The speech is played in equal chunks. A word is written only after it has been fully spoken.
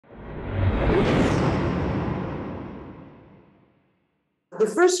The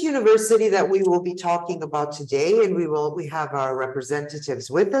first university that we will be talking about today, and we have our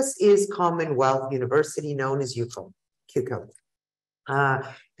representatives with us, is Commonwealth University, known as CUCOM. The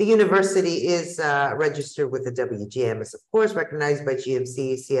university is registered with the WGMS, of course, recognized by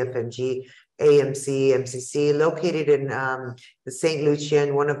GMC, CFMG, AMC, MCC, located in the Saint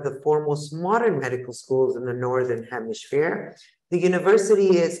Lucia, one of the foremost modern medical schools in the Northern Hemisphere. The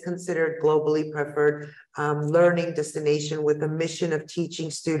university is considered globally preferred learning destination with a mission of teaching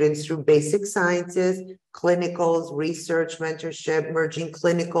students through basic sciences, clinicals, research, mentorship, merging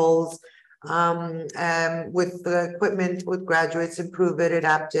clinicals, with the equipment with graduates improve it,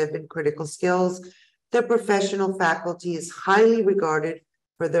 adaptive and critical skills. The professional faculty is highly regarded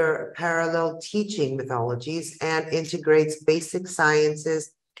for their parallel teaching methodologies and integrates basic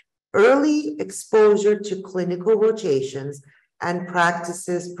sciences, early exposure to clinical rotations, and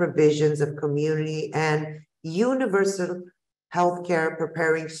practices provisions of community and universal healthcare,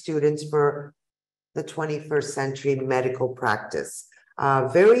 preparing students for the 21st century medical practice.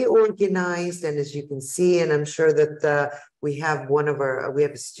 Very organized, and as you can see, and I'm sure that we have we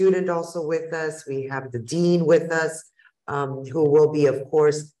have a student also with us. We have the dean with us, who will be, of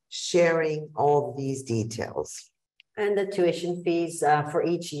course, sharing all these details. And the tuition fees for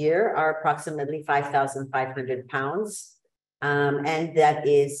each year are approximately £5,500. And that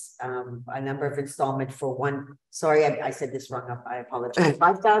is a number of installment for one. Sorry, I said this wrong up. I apologize.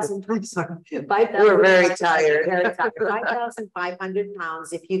 5,000. I'm sorry. 5,000. We're very tired.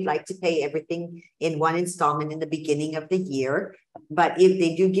 £5,500 if you'd like to pay everything in one installment in the beginning of the year. But if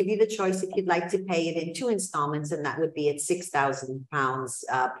they do give you the choice, if you'd like to pay it in 2 installments, then that would be at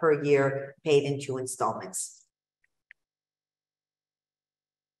 £6,000 per year, paid in 2 installments.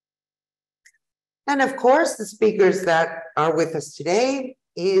 And of course, the speakers that are with us today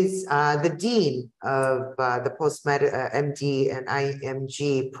is the Dean of the Post-Med MD and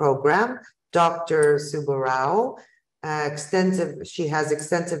IMG program, Dr. Subarao. She has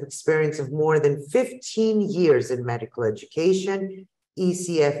extensive experience of more than 15 years in medical education,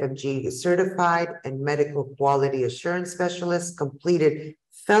 ECFMG certified and medical quality assurance specialist, completed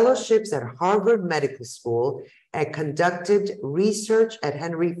fellowships at Harvard Medical School, and conducted research at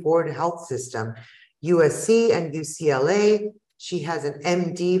Henry Ford Health System, USC and UCLA. She has an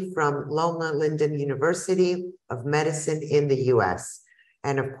MD from Loma Linda University of Medicine in the US.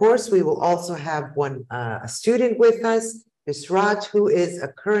 And of course, we will also have a student with us, Ms. Raj, who is a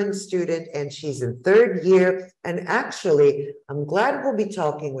current student, and she's in 3rd year. And actually, I'm glad we'll be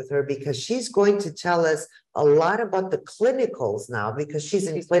talking with her because she's going to tell us a lot about the clinicals now, because she's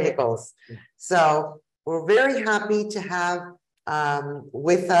in clinicals. So we're very happy to have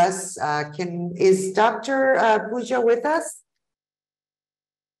with us. Is Dr. Pooja with us?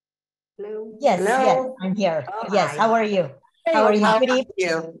 Hello. Yes, I'm here. Oh, yes, hi. How are you? Hey, how are you?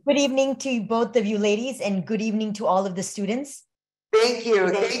 Good evening to both of you ladies, and good evening to all of the students. Thank you.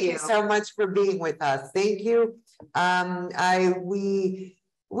 Thank you so much for being with us. Thank you.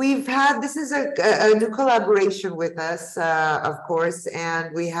 We've had, this is a new collaboration with us, of course,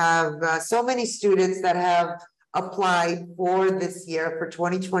 and we have so many students that have applied for this year for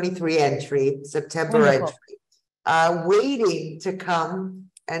 2023 entry, September entry, waiting to come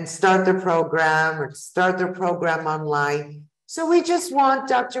and start their program or start their program online. So we just want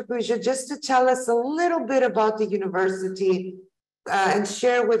Dr. Pooja just to tell us a little bit about the university and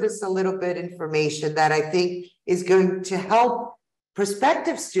share with us a little bit information that I think is going to help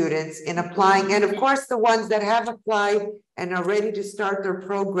prospective students in applying, and of course the ones that have applied and are ready to start their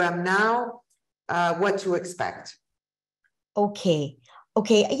program now, what to expect. Okay,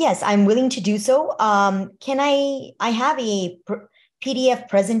 yes, I'm willing to do so. I have a PDF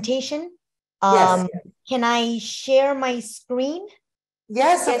presentation. Yes. Can I share my screen?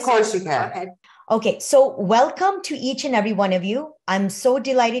 Yes, of course you can. Okay, so welcome to each and every one of you. I'm so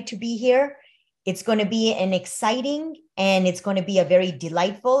delighted to be here. It's going to be an exciting and it's going to be a very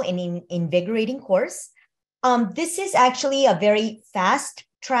delightful and invigorating course. This is actually a very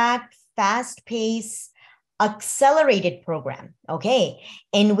fast-track, fast-paced, accelerated program, okay,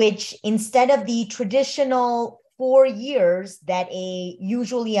 in which instead of the traditional 4 years that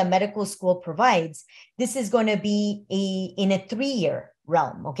usually a medical school provides, this is going to be in a 3-year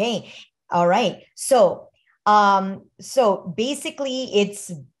realm, okay? All right. So basically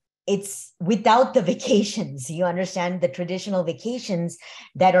it's without the vacations. You understand, the traditional vacations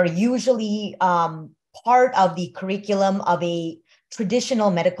that are usually part of the curriculum of a traditional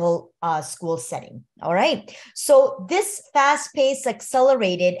medical school setting. All right. So this fast-paced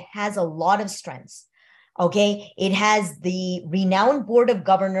accelerated has a lot of strengths. Okay. It has the renowned board of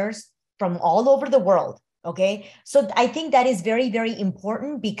governors from all over the world. Okay. So I think that is very, very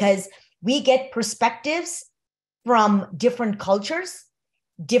important because we get perspectives from different cultures,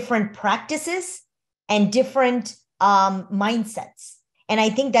 different practices, and different mindsets. And I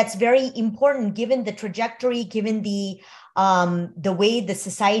think that's very important given the trajectory, given the way the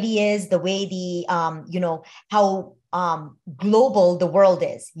society is, the way the, you know, how global the world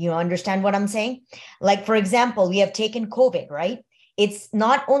is. You understand what I'm saying? Like, for example, we have taken COVID, right? It's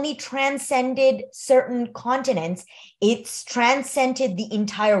not only transcended certain continents, it's transcended the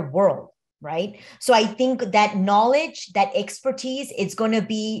entire world, right? So I think that knowledge, that expertise, it's going to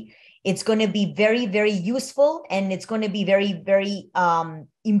be very, very useful, and it's going to be very, very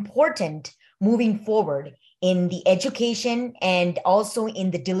important moving forward in the education and also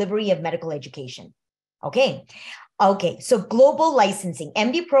in the delivery of medical education. Okay. So global licensing,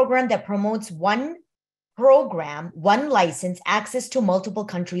 MD program that promotes one program, one license, access to multiple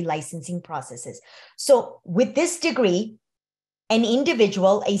country licensing processes. So with this degree, an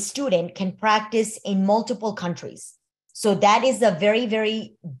individual, a student, can practice in multiple countries. So that is a very,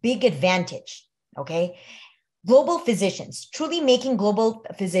 very big advantage, okay? Global physicians, truly making global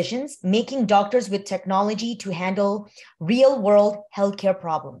physicians, making doctors with technology to handle real-world healthcare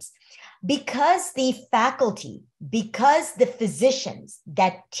problems. Because the faculty, because the physicians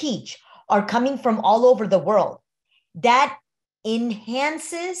that teach are coming from all over the world, that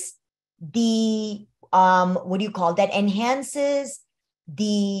enhances the, that enhances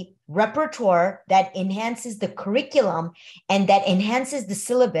the repertoire, that enhances the curriculum, and that enhances the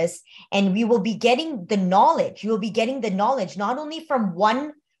syllabus. And we will be getting the knowledge. You will be getting the knowledge not only from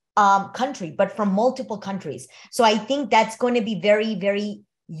one country, but from multiple countries. So I think that's going to be very, very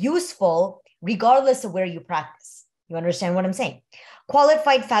useful regardless of where you practice. You understand what I'm saying?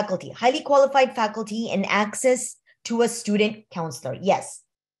 Qualified faculty, highly qualified faculty, and access to a student counselor. Yes.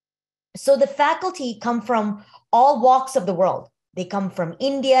 So the faculty come from all walks of the world. They come from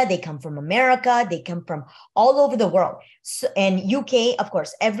India, they come from America, they come from all over the world. So, and UK, of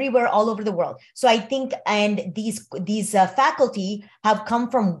course, everywhere, all over the world. So I think, and these faculty have come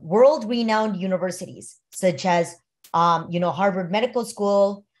from world-renowned universities, such as, Harvard Medical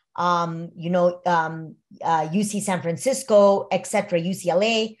School, UC San Francisco, etc.,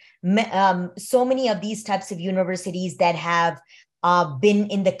 UCLA, so many of these types of universities that have been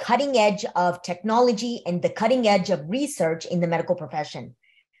in the cutting edge of technology and the cutting edge of research in the medical profession.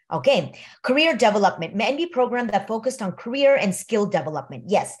 Okay, career development, MD program that focused on career and skill development.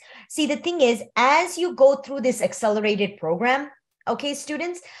 Yes. See, the thing is, as you go through this accelerated program, okay,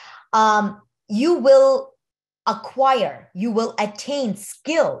 students, you will attain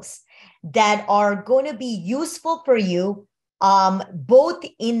skills that are going to be useful for you, both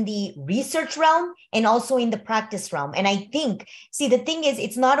in the research realm and also in the practice realm. And I think, see, the thing is,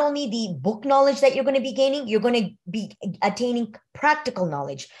 it's not only the book knowledge that you're going to be gaining, you're going to be attaining practical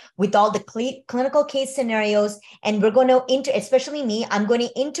knowledge with all the clinical case scenarios. And we're going to, especially me, I'm going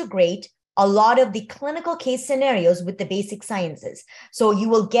to integrate a lot of the clinical case scenarios with the basic sciences. So you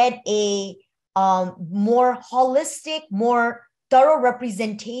will get a more holistic, more thorough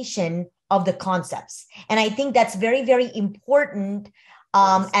representation of the concepts. And I think that's very, very important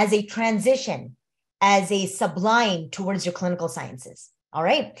as a transition, as a sublime towards your clinical sciences. All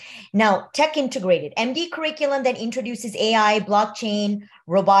right. Now, tech integrated, MD curriculum that introduces AI, blockchain,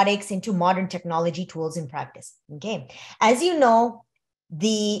 robotics into modern technology tools in practice. Okay. As you know,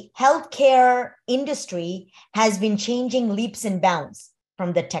 the healthcare industry has been changing leaps and bounds,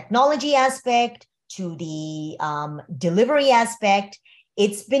 from the technology aspect to the delivery aspect.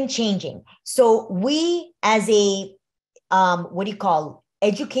 It's been changing. So we, as a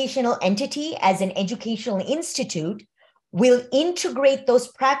educational entity, as an educational institute, will integrate those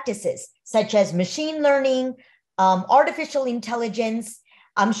practices such as machine learning, artificial intelligence.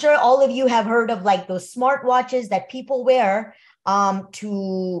 I'm sure all of you have heard of like those smartwatches that people wear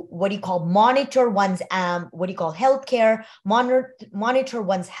to monitor one's healthcare, monitor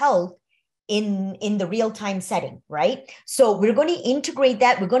one's health in the real-time setting, right? So we're going to integrate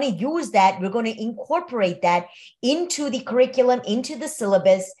that, we're going to use that, we're going to incorporate that into the curriculum, into the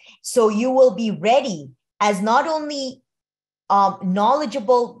syllabus, so you will be ready as not only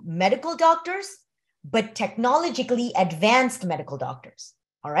knowledgeable medical doctors, but technologically advanced medical doctors.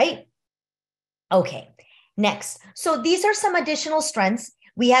 All right. Okay. Next. So these are some additional strengths.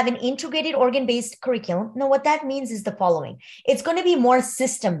 We have an integrated organ-based curriculum. Now, what that means is the following. It's going to be more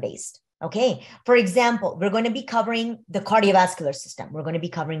system-based. Okay. For example, we're going to be covering the cardiovascular system. We're going to be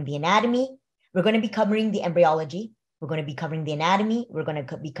covering the anatomy. We're going to be covering the embryology. We're going to be covering the anatomy. We're going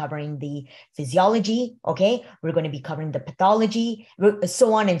to be covering the physiology. Okay. We're going to be covering the pathology,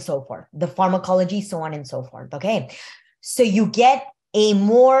 so on and so forth, the pharmacology, so on and so forth. Okay. So you get a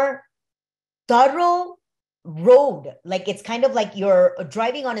more thorough road, like it's kind of like you're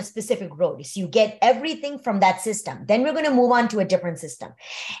driving on a specific road. So you get everything from that system. Then we're going to move on to a different system.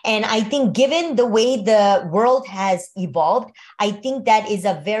 And I think given the way the world has evolved, I think that is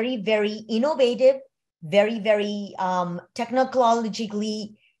a very, very innovative, very, very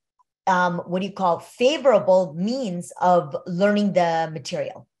technologically, favorable means of learning the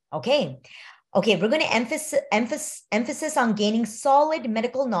material. Okay. Okay, we're going to emphasis on gaining solid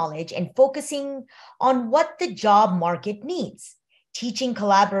medical knowledge and focusing on what the job market needs, teaching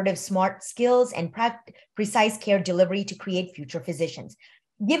collaborative smart skills and precise care delivery to create future physicians.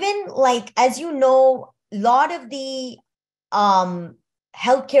 Given, like, as you know, a lot of the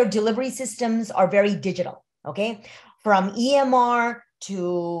healthcare delivery systems are very digital, okay? From EMR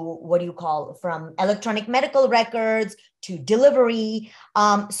to from electronic medical records to delivery.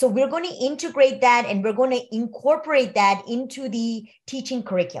 So we're going to integrate that and we're going to incorporate that into the teaching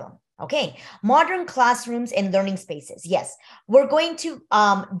curriculum. Okay, modern classrooms and learning spaces. Yes, we're going to,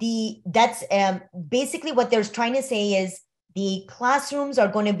 basically what they're trying to say is the classrooms are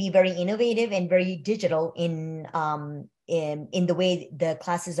going to be very innovative and very digital in the way the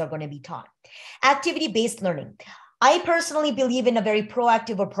classes are going to be taught. Activity-based learning. I personally believe in a very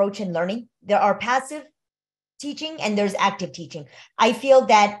proactive approach in learning. There are passive teaching and there's active teaching. I feel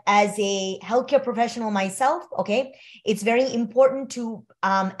that as a healthcare professional myself, okay, it's very important to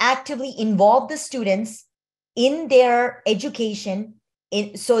actively involve the students in their education,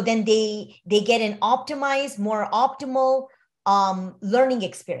 so then they get an optimized, more optimal learning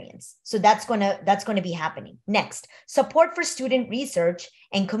experience. So that's gonna be happening. Next, support for student research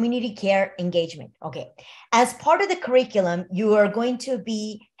and community care engagement. Okay, as part of the curriculum, you are going to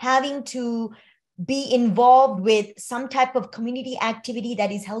be having to be involved with some type of community activity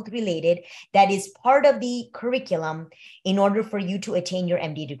that is health related, that is part of the curriculum in order for you to attain your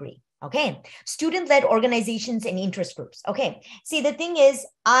MD degree. Okay, student-led organizations and interest groups. Okay, see, the thing is,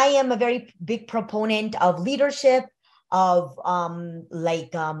 I am a very big proponent of leadership, of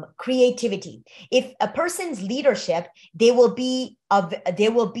creativity. If a person's leadership, they will be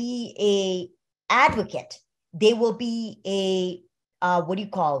a advocate. They will be a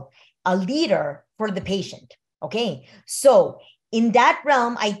leader for the patient. Okay, so in that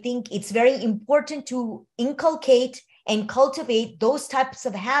realm, I think it's very important to inculcate and cultivate those types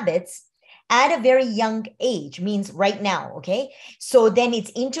of habits at a very young age, means right now, okay? So then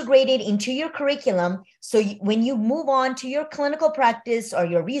it's integrated into your curriculum. So when you move on to your clinical practice or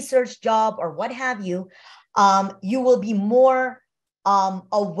your research job or what have you, you will be more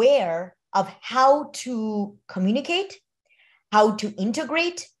aware of how to communicate, how to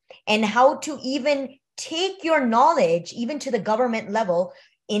integrate, and how to even take your knowledge even to the government level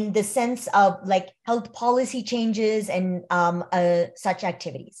in the sense of like health policy changes and such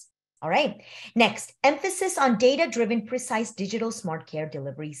activities. All right. Next, emphasis on data-driven, precise digital smart care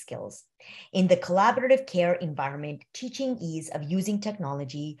delivery skills. In the collaborative care environment, teaching ease of using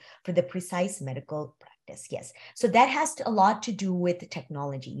technology for the precise medical practice. Yes. So that has a lot to do with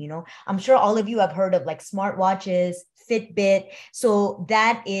technology. You know, I'm sure all of you have heard of like smartwatches, Fitbit. So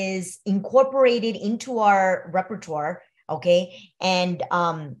that is incorporated into our repertoire. Okay. And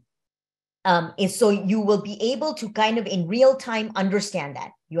so you will be able to kind of in real time understand that.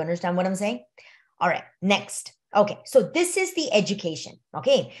 You understand what I'm saying? All right, next. Okay, so this is the education.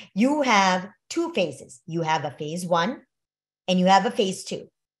 Okay, you have two phases. You have a phase 1 and you have a phase 2.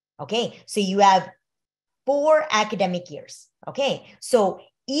 Okay, so you have 4 academic years. Okay, so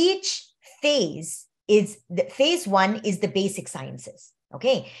each phase is, phase 1 is the basic sciences.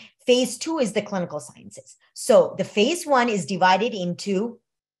 Okay, phase 2 is the clinical sciences. So the phase 1 is divided into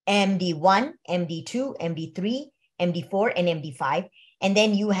MD1, MD2, MD3, MD4, and MD5. And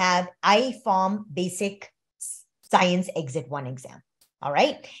then you have IFOM basic science exit 1 exam. All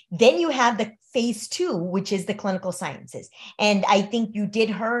right. Then you have the phase 2, which is the clinical sciences. And I think you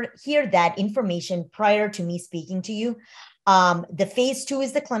did hear that information prior to me speaking to you. The phase 2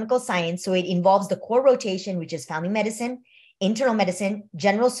 is the clinical science. So it involves the core rotation, which is family medicine, internal medicine,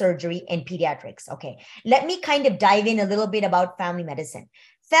 general surgery, and pediatrics. Okay. Let me kind of dive in a little bit about family medicine.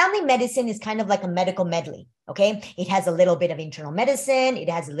 Family medicine is kind of like a medical medley. Okay, it has a little bit of internal medicine, it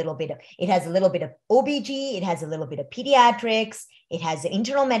has a little bit of OBG, it has a little bit of pediatrics, it has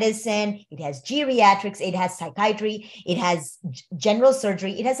internal medicine, it has geriatrics, it has psychiatry, it has general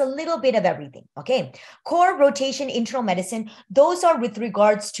surgery, it has a little bit of everything. Okay, core, rotation, internal medicine, those are with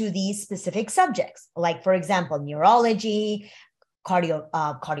regards to these specific subjects, like for example, neurology,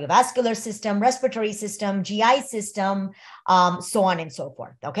 cardiovascular system, respiratory system, GI system, so on and so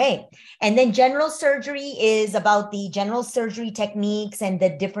forth. Okay. And then general surgery is about the general surgery techniques and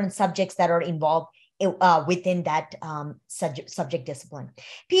the different subjects that are involved within that subject discipline.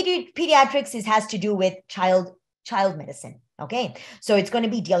 Pediatrics has to do with child medicine. Okay, so it's going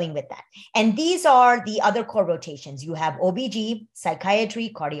to be dealing with that. And these are the other core rotations. You have OBG,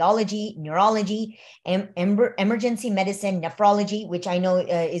 psychiatry, cardiology, neurology, emergency medicine, nephrology, which I know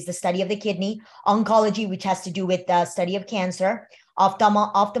is the study of the kidney, oncology, which has to do with the study of cancer,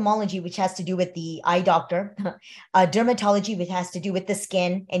 ophthalmology, which has to do with the eye doctor, dermatology, which has to do with the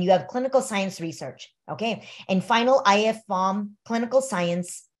skin, and you have clinical science research. Okay, and final IFM, clinical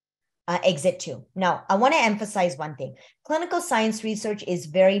science exit 2. Now, I want to emphasize one thing. Clinical science research is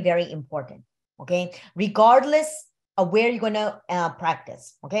very, very important, okay? Regardless of where you're going to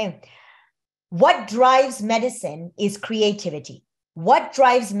practice, okay? What drives medicine is creativity. What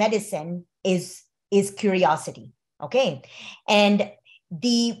drives medicine is curiosity, okay? And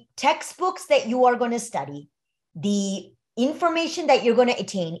the textbooks that you are going to study, the information that you're going to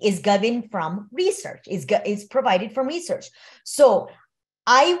attain is given from research, is provided from research. So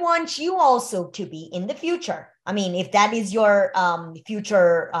I want you also to be in the future. I mean, if that is your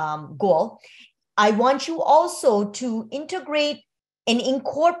future goal, I want you also to integrate and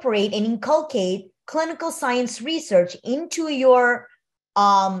incorporate and inculcate clinical science research into your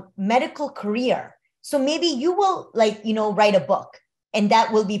medical career. So maybe you will write a book and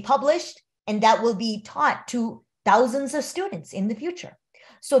that will be published and that will be taught to thousands of students in the future.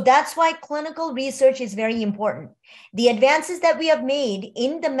 So that's why clinical research is very important. The advances that we have made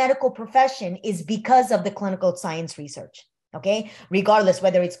in the medical profession is because of the clinical science research, okay? Regardless,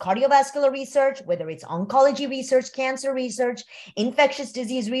 whether it's cardiovascular research, whether it's oncology research, cancer research, infectious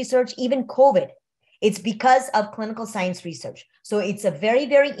disease research, even COVID, it's because of clinical science research. So it's a very,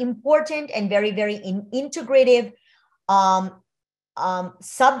 very important and very, very integrative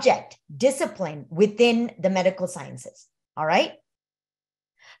subject, discipline within the medical sciences, all right?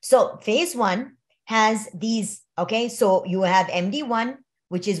 So phase 1 has these, okay? So you have MD1,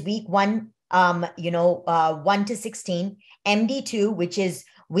 which is week 1, 1 to 16, MD2, which is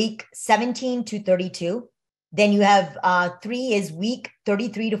week 17 to 32. Then you have 3 is week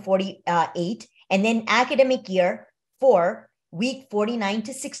 33 to 48. And then academic year 4, week 49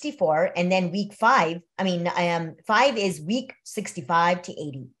 to 64. And then week 5 is week 65 to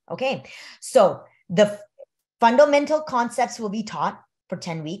 80. Okay. So the fundamental concepts will be taught for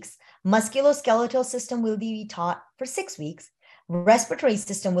 10 weeks. Musculoskeletal system will be taught for 6 weeks. Respiratory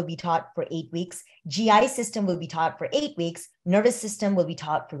system will be taught for 8 weeks. GI system will be taught for 8 weeks. Nervous system will be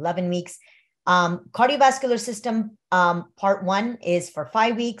taught for 11 weeks. Cardiovascular system, part 1 is for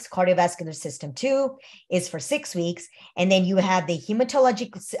 5 weeks. Cardiovascular system 2 is for 6 weeks. And then you have the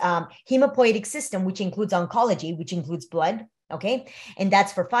hematopoietic system, which includes oncology, which includes blood. Okay. And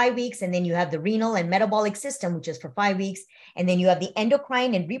that's for 5 weeks. And then you have the renal and metabolic system, which is for 5 weeks. And then you have the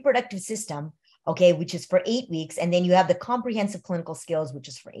endocrine and reproductive system, okay, which is for 8 weeks. And then you have the comprehensive clinical skills, which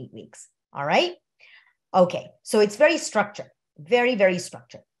is for 8 weeks. All right. Okay. So it's very structured, very, very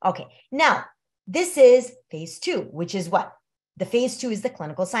structured. Okay. Now, this is phase 2, which is what? The phase 2 is the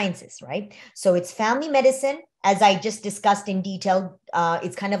clinical sciences, right? So it's family medicine, as I just discussed in detail.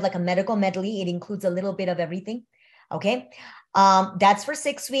 It's kind of like a medical medley. It includes a little bit of everything. Okay. That's for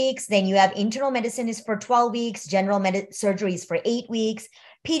 6 weeks. Then you have internal medicine is for 12 weeks. General surgery is for 8 weeks.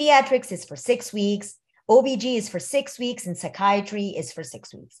 Pediatrics is for 6 weeks. OBG is for 6 weeks and psychiatry is for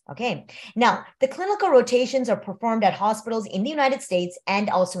 6 weeks. Okay. Now, the clinical rotations are performed at hospitals in the United States and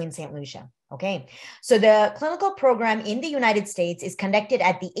also in Saint Lucia. Okay. So the clinical program in the United States is conducted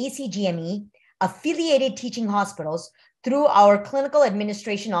at the ACGME affiliated teaching hospitals through our clinical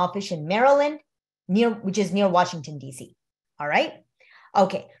administration office in Maryland, which is near Washington, D.C. All right.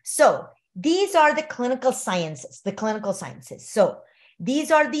 Okay. So these are the clinical sciences, So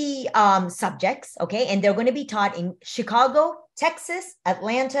these are the subjects. Okay. And they're going to be taught in Chicago, Texas,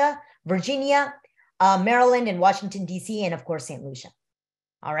 Atlanta, Virginia, Maryland, and Washington, D.C., and of course, St. Lucia.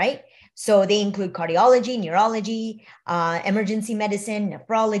 All right. So they include cardiology, neurology, emergency medicine,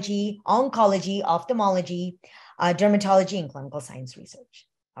 nephrology, oncology, ophthalmology, dermatology, and clinical science research.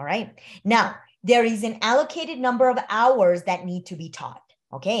 All right. Now, there is an allocated number of hours that need to be taught.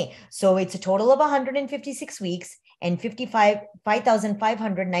 Okay, so it's a total of 156 weeks and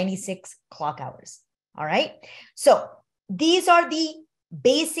 5,596 clock hours. All right, so these are the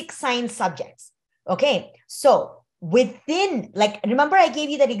basic science subjects. Okay, so within, like, remember I gave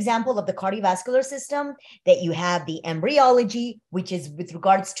you that example of the cardiovascular system, that you have the embryology, which is with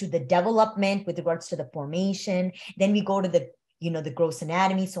regards to the development, with regards to the formation. Then we go to the, the gross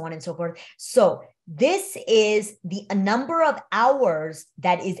anatomy, so on and so forth. So this is the number of hours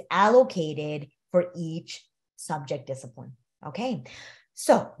that is allocated for each subject discipline. Okay.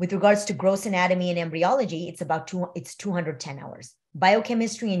 So with regards to gross anatomy and embryology, it's 210 hours.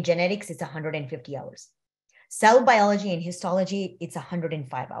 Biochemistry and genetics, it's 150 hours. Cell biology and histology, it's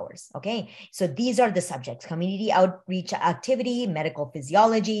 105 hours. Okay. So these are the subjects: community outreach activity, medical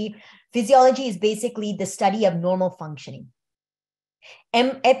physiology. Physiology is basically the study of normal functioning.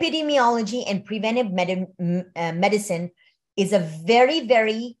 Epidemiology and preventive medicine is a very,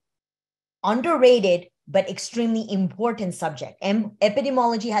 very underrated but extremely important subject.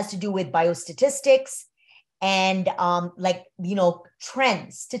 Epidemiology has to do with biostatistics and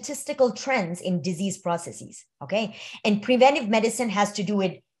trends, statistical trends in disease processes. Okay. And preventive medicine has to do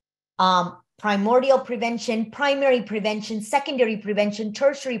with primordial prevention, primary prevention, secondary prevention,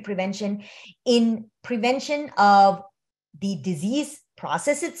 tertiary prevention, in prevention of the disease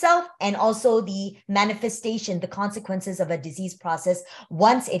process itself, and also the manifestation, the consequences of a disease process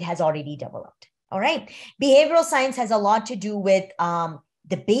once it has already developed. All right. Behavioral science has a lot to do with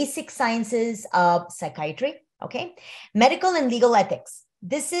the basic sciences of psychiatry. Okay. Medical and legal ethics.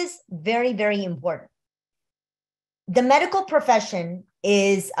 This is very, very important. The medical profession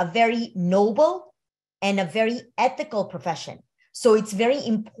is a very noble and a very ethical profession. So it's very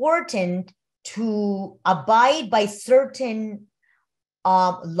important to abide by certain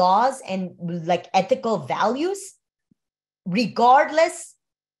laws and like ethical values, regardless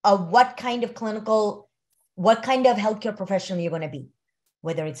of what kind of healthcare professional you're going to be,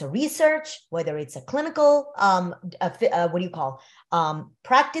 whether it's a research, whether it's a clinical,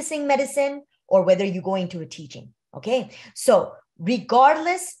 practicing medicine, or whether you go into a teaching. Okay. So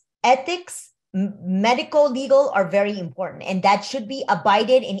regardless, ethics, medical, legal are very important, and that should be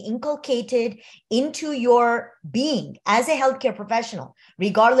abided and inculcated into your being as a healthcare professional,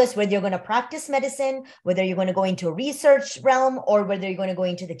 regardless whether you're going to practice medicine, whether you're going to go into a research realm, or whether you're going to go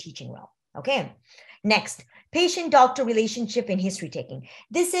into the teaching realm. Okay. Next, patient-doctor relationship and history taking.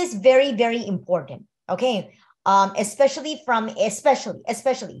 This is very, very important. Okay. Especially,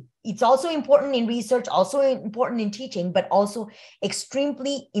 it's also important in research, also important in teaching, but also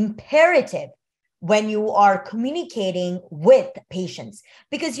extremely imperative when you are communicating with patients,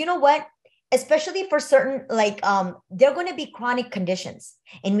 because you know what, especially for certain, there are going to be chronic conditions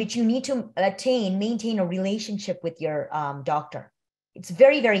in which you need to maintain a relationship with your doctor. It's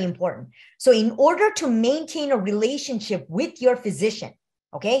very, very important. So in order to maintain a relationship with your physician,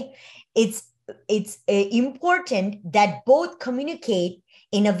 okay, it's important that both communicate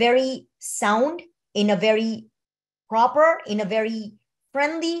in a very sound, in a very proper, in a very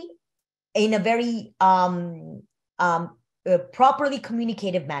friendly, in a very properly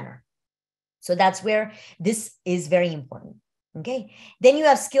communicative manner. So that's where this is very important. Okay. Then you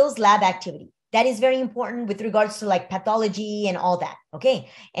have skills lab activity. That is very important with regards to like pathology and all that. Okay.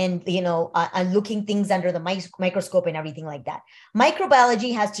 And, and looking things under the microscope and everything like that.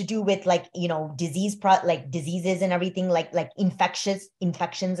 Microbiology has to do with diseases and everything like infections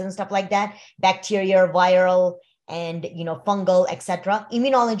and stuff like that. Bacteria, viral, and, fungal, etc.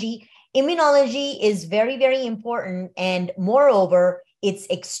 Immunology is very, very important. And moreover, it's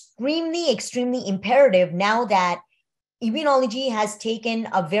extremely, extremely imperative now that immunology has taken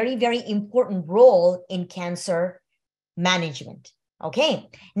a very, very important role in cancer management. Okay.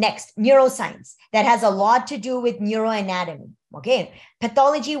 Next, neuroscience. That has a lot to do with neuroanatomy. Okay.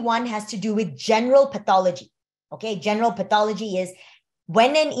 Pathology 1 has to do with general pathology. Okay. General pathology is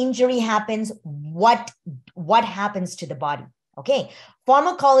when an injury happens, what happens to the body. Okay.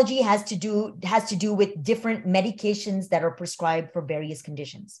 Pharmacology has to do with different medications that are prescribed for various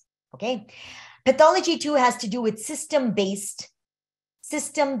conditions. Okay. Pathology 2 has to do with system-based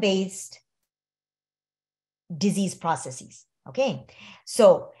disease processes. Okay.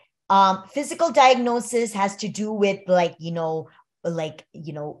 So physical diagnosis has to do with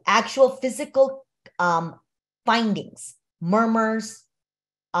actual physical findings, murmurs,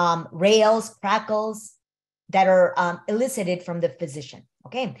 rales, crackles that are elicited from the physician.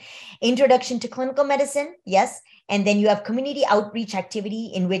 Okay. Introduction to clinical medicine. Yes. And then you have community outreach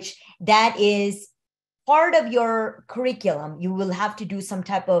activity, in which that is part of your curriculum. You will have to do some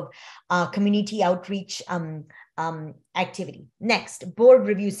type of community outreach activity. Next, board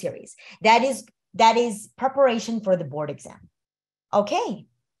review series. That is preparation for the board exam. Okay.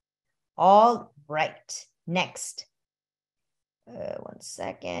 All right. Next. One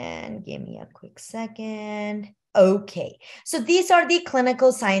second. Give me a quick second. Okay. So these are the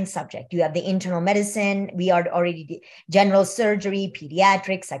clinical science subject. You have the internal medicine. We are already general surgery,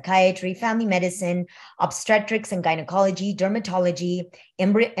 pediatrics, psychiatry, family medicine, obstetrics and gynecology, dermatology,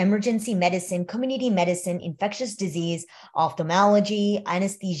 emergency medicine, community medicine, infectious disease, ophthalmology,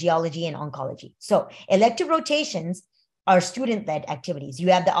 anesthesiology, and oncology. So elective rotations are student-led activities.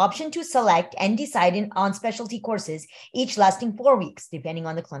 You have the option to select and decide on specialty courses, each lasting 4 weeks, depending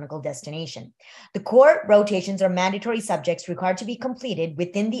on the clinical destination. The core rotations are mandatory subjects required to be completed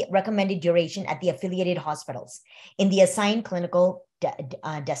within the recommended duration at the affiliated hospitals in the assigned clinical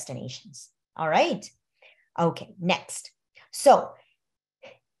destinations. All right. Okay, next. So,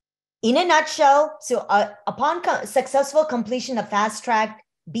 in a nutshell, upon successful completion of fast-track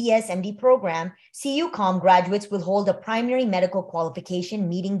BSMD program, CUCOM graduates will hold a primary medical qualification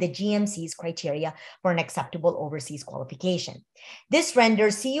meeting the GMC's criteria for an acceptable overseas qualification. This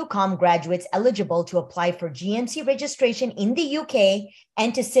renders CUCOM graduates eligible to apply for GMC registration in the UK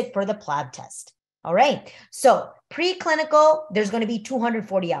and to sit for the PLAB test. All right. So preclinical, there's going to be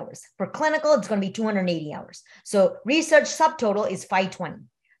 240 hours. For clinical, it's going to be 280 hours. So research subtotal is 520.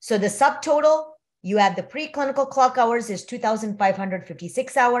 So the subtotal, you have the preclinical clock hours is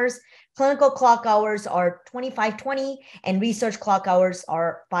 2,556 hours. Clinical clock hours are 2,520 and research clock hours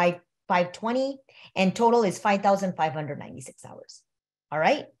are 520 and total is 5,596 hours. All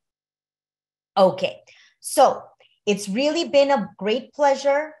right. Okay. So it's really been a great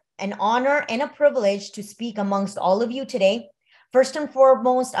pleasure, an honor and a privilege to speak amongst all of you today. First and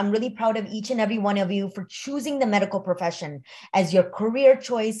foremost, I'm really proud of each and every one of you for choosing the medical profession as your career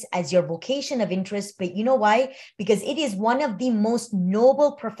choice, as your vocation of interest. But you know why? Because it is one of the most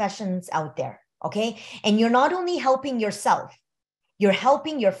noble professions out there, okay? And you're not only helping yourself, you're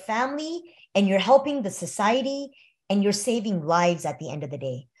helping your family and you're helping the society and you're saving lives at the end of the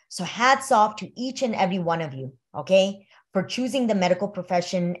day. So hats off to each and every one of you, okay, for choosing the medical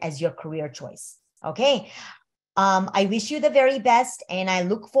profession as your career choice, okay? I wish you the very best, and I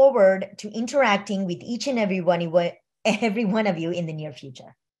look forward to interacting with each and every one of you in the near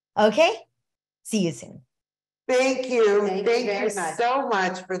future. Okay? See you soon. Thank you. Thank you so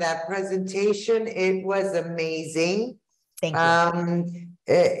much for that presentation. It was amazing. Thank you.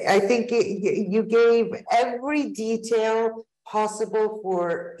 I think you gave every detail possible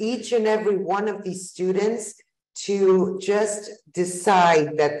for each and every one of these students to just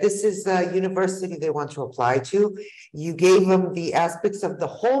decide that this is the university they want to apply to. You gave them the aspects of the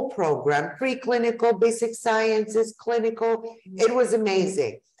whole program, preclinical, basic sciences, clinical. It was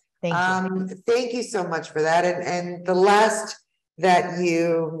amazing. Thank you. Thank you so much for that. And the last that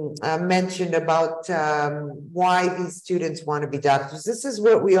you mentioned about why these students want to be doctors. This is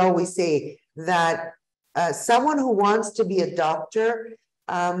what we always say, that someone who wants to be a doctor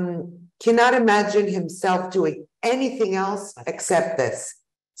cannot imagine himself doing anything else except this.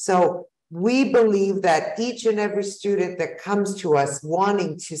 So we believe that each and every student that comes to us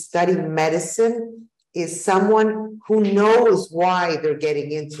wanting to study medicine is someone who knows why they're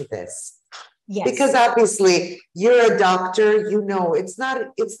getting into this. Yes. Because obviously you're a doctor, you know, it's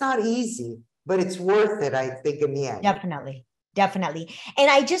not easy, but it's worth it, I think, in the end. Definitely. Definitely. And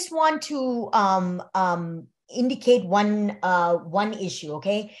I just want to indicate one issue,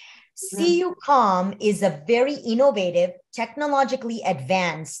 okay? CUCOM is a very innovative, technologically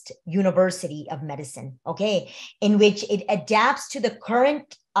advanced university of medicine, okay, in which it adapts to the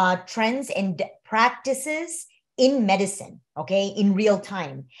current trends and practices in medicine, okay, in real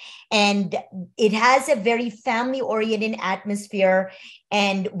time. And it has a very family-oriented atmosphere,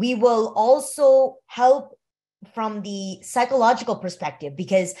 and we will also help from the psychological perspective,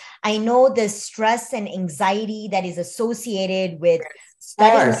 because I know the stress and anxiety that is associated with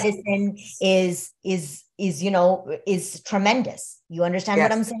studying medicine is tremendous. You understand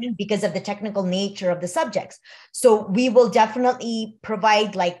what I'm saying? Because of the technical nature of the subjects. So we will definitely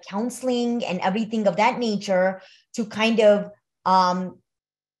provide like counseling and everything of that nature to kind of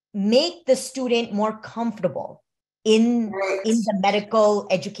make the student more comfortable in the medical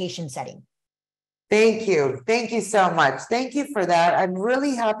education setting. Thank you. Thank you so much. Thank you for that. I'm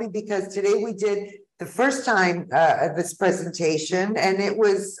really happy because today we did the first time this presentation and it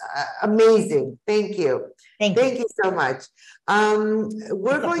was amazing. Thank you. Thank you so much.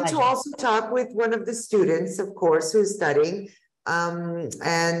 We're going to also talk with one of the students, of course, who's studying,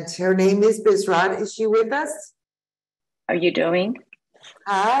 and her name is Bizrat. Is she with us? How are you doing?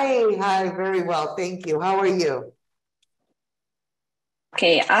 Hi, very well. Thank you. How are you?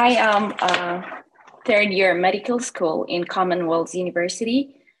 Okay, I am a third year medical school in Commonwealth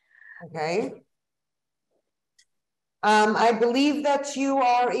University. Okay. I believe that you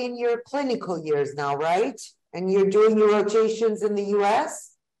are in your clinical years now, right? And you're doing your rotations in the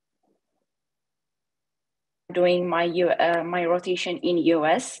US? Doing my my rotation in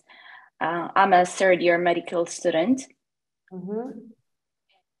US. I'm a third year medical student.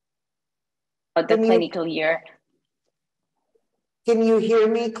 The clinical year. Can you hear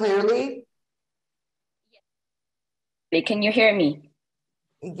me clearly? Can you hear me?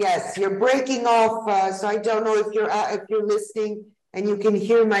 Yes, you're breaking off, so I don't know if you're listening and you can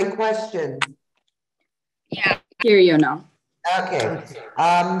hear my question. Yeah, hear you now. Okay,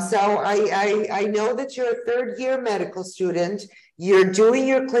 so I know that you're a third year medical student. You're doing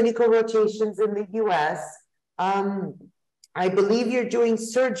your clinical rotations in the US. I believe you're doing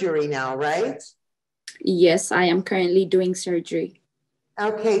surgery now, right? Yes, I am currently doing surgery.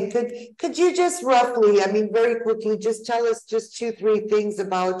 Okay, could you just roughly, I mean, very quickly, just tell us just 2-3 things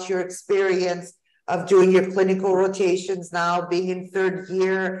about your experience of doing your clinical rotations now, being in third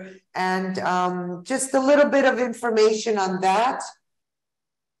year, and just a little bit of information on that.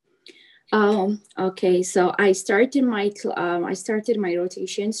 Okay, so I started my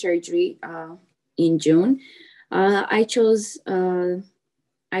rotation surgery in June. I chose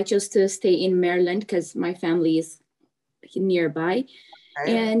to stay in Maryland because my family is nearby.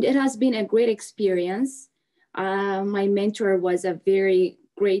 Okay. And it has been a great experience. My mentor was a very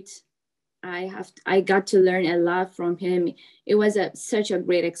great. I got to learn a lot from him. It was such a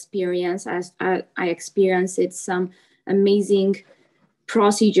great experience. I experienced some amazing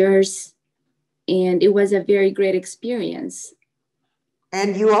procedures, and it was a very great experience.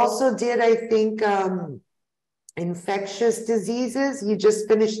 And you also did, I think, infectious diseases. You just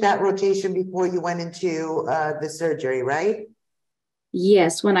finished that rotation before you went into the surgery, right?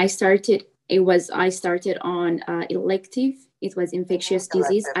 Yes, when I started, I started on elective. It was infectious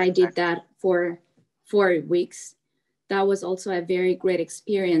disease. I did that for 4 weeks. That was also a very great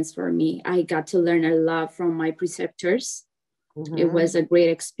experience for me. I got to learn a lot from my preceptors. It was a great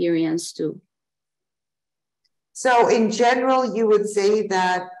experience too. So in general, you would say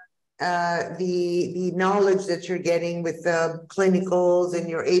that the knowledge that you're getting with the clinicals, and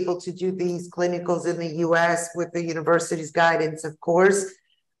you're able to do these clinicals in the US with the university's guidance, of course,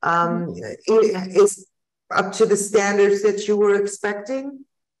 it is up to the standards that you were expecting?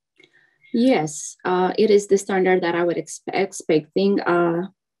 Yes, it is the standard that I would expecting.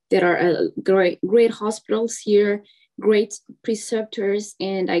 There are great hospitals here, great preceptors,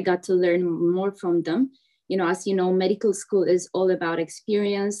 and I got to learn more from them. You know, as you know, medical school is all about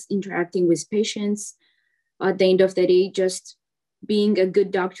experience, interacting with patients. At the end of the day, just being a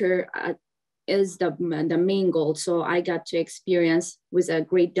good doctor is the main goal. So I got to experience with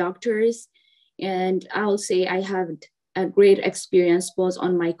great doctors, and I'll say I have a great experience both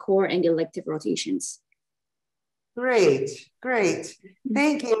on my core and elective rotations. Great, great.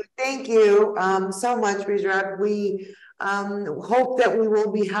 Thank you so much, Rizrat. We hope that we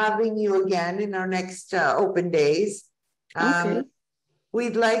will be having you again in our next open days. Okay.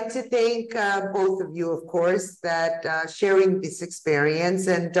 We'd like to thank both of you, of course, that sharing this experience.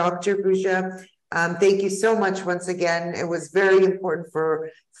 And Dr. Bouja, thank you so much once again. It was very important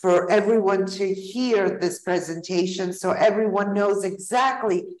for everyone to hear this presentation, so everyone knows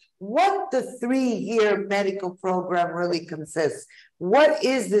exactly what the 3-year medical program really consists. What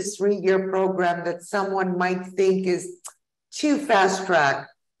is this 3-year program that someone might think is too fast track,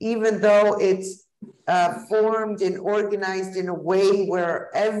 even though it's formed and organized in a way where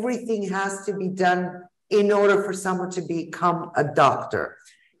everything has to be done in order for someone to become a doctor.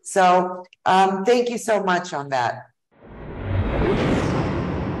 So thank you so much on that.